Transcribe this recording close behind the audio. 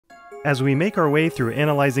As we make our way through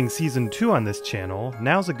analyzing Season 2 on this channel,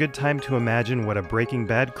 now's a good time to imagine what a Breaking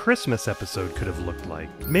Bad Christmas episode could have looked like.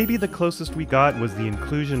 Maybe the closest we got was the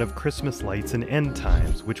inclusion of Christmas lights in End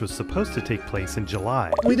Times, which was supposed to take place in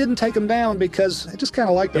July. We didn't take them down because I just kind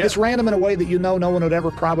of like them. Yeah. It's random in a way that no one would ever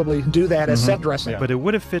probably do that as set dressing. Yeah. But it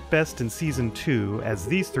would have fit best in Season 2, as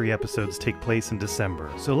these 3 episodes take place in December.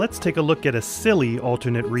 So let's take a look at a silly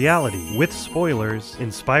alternate reality, with spoilers,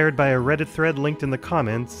 inspired by a Reddit thread linked in the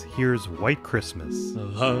comments. Here's White Christmas. The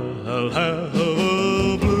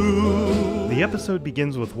episode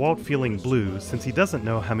begins with Walt feeling blue since he doesn't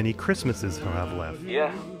know how many Christmases he'll have left.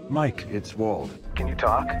 Yeah. Mike, it's Walt. Can you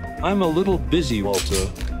talk? I'm a little busy, Walter.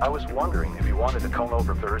 I was wondering if you wanted to come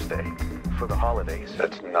over Thursday for the holidays.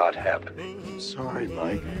 That's not happening. Sorry,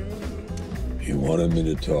 Mike. You wanted me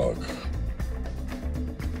to talk.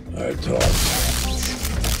 I talked.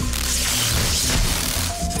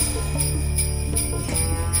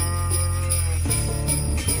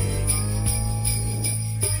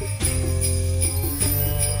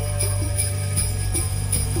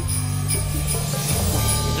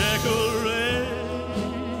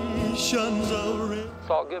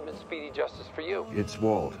 Saul Goodman, speedy justice for you. It's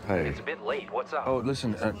Walt. Hey. It's a bit late. What's up? Oh,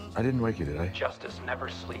 listen, I didn't wake you, did I? Justice never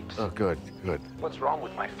sleeps. Oh, good. What's wrong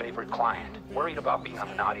with my favorite client? Worried about being on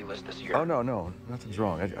the naughty list this year? Oh, no, nothing's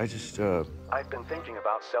wrong. I just, I've been thinking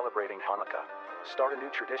about celebrating Hanukkah. Start a new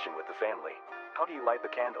tradition with the family. How do you light the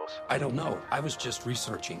candles? I don't know. I was just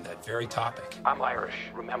researching that very topic. I'm Irish,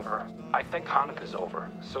 remember? I think Hanukkah's over,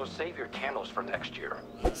 so save your candles for next year.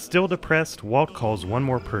 Still depressed, Walt calls one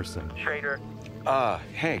more person. Schrader.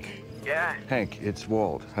 Hank. Yeah? Hank, it's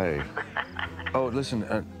Walt. Hey. Oh, listen,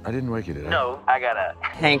 I didn't wake you, did I? No, I got a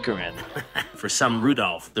hankering for some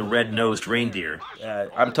Rudolph, the red-nosed reindeer.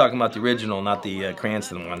 I'm talking about the original, not the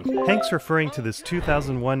Cranston one. Hank's referring to this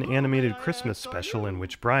 2001 animated Christmas special in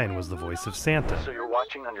which Bryan was the voice of Santa. So you're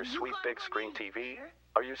watching on your sweet big screen TV?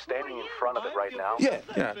 Are you standing in front of it right now?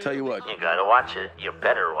 Yeah, tell you what. You gotta watch it. You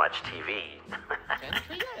better watch TV.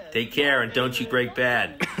 Take care and don't you break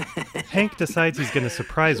bad. Hank decides he's going to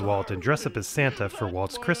surprise Walt and dress up as Santa for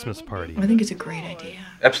Walt's Christmas party. I think it's a great idea.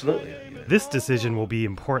 Absolutely. This decision will be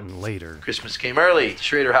important later. Christmas came early,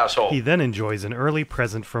 Schrader household. He then enjoys an early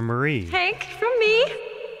present from Marie. Hank, from me.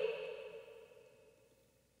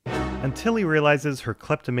 Until he realizes her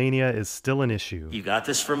kleptomania is still an issue. You got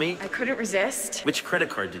this for me? I couldn't resist. Which credit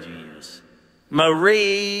card did you use?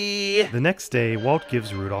 Marie! The next day, Walt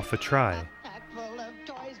gives Rudolph a try.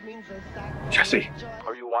 Jesse,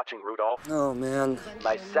 are you watching Rudolph? Oh, man.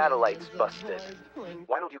 My satellite's busted.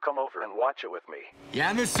 Why don't you come over and watch it with me?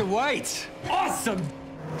 Yeah, Mr. White. Awesome!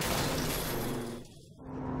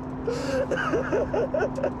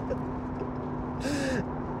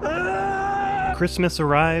 Christmas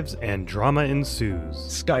arrives and drama ensues.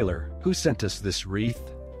 Skylar, who sent us this wreath?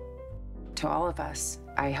 To all of us,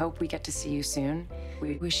 I hope we get to see you soon.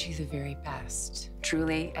 We wish you the very best.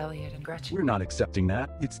 Truly, Elliot and Gretchen. We're not accepting that.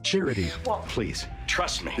 It's charity. Walt, please,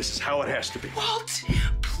 trust me. This is how it has to be. Walt,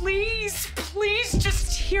 please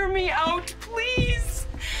just hear me out, please.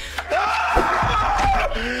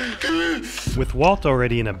 With Walt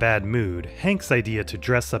already in a bad mood, Hank's idea to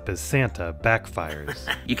dress up as Santa backfires.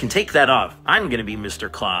 You can take that off. I'm gonna be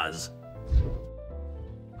Mr. Claus.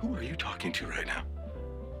 Who are you talking to right now?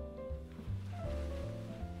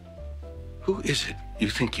 Who is it you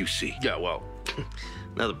think you see? Yeah, well,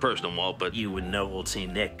 another personal Walt, but You would know old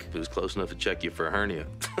St. Nick. who's close enough to check you for a hernia.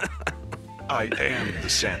 I am the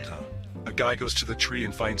Santa. A guy goes to the tree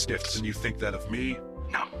and finds gifts, and you think that of me?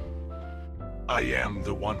 No. I am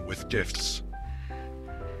the one with gifts.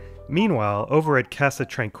 Meanwhile, over at Casa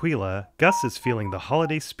Tranquila, Gus is feeling the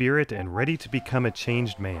holiday spirit and ready to become a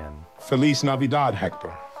changed man. Feliz Navidad,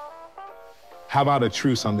 Hector. How about a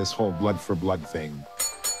truce on this whole blood for blood thing?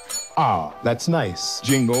 Ah, that's nice.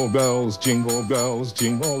 Jingle bells, jingle all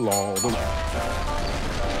the way.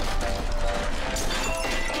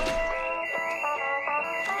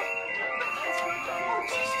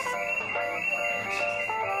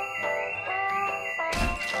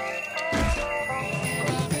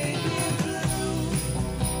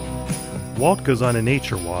 Walt goes on a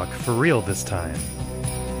nature walk, for real this time.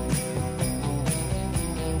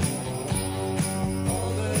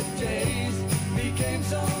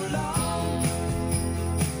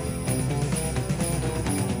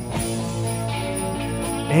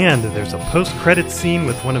 And there's a post-credits scene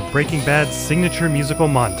with one of Breaking Bad's signature musical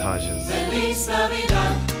montages. Feliz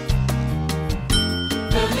Navidad.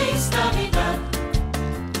 Feliz Navidad.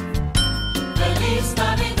 Feliz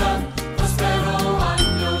Navidad. Prospero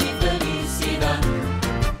año y felicidad.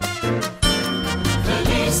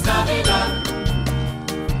 Feliz Navidad.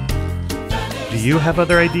 Do you have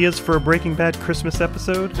other ideas for a Breaking Bad Christmas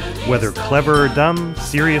episode? Whether clever or dumb,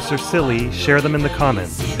 serious or silly, share them in the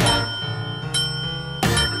comments.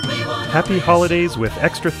 Happy holidays with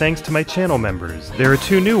extra thanks to my channel members. There are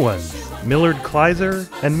 2 new ones, Millard Kleiser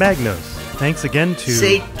and Magnos. Thanks again to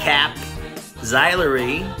Say Cap,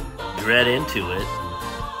 Xylery, read into it,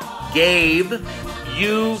 Gabe,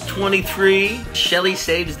 U23, Shelly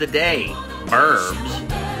Saves the Day, Burbs,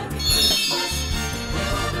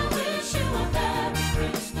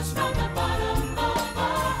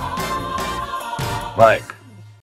 Mike.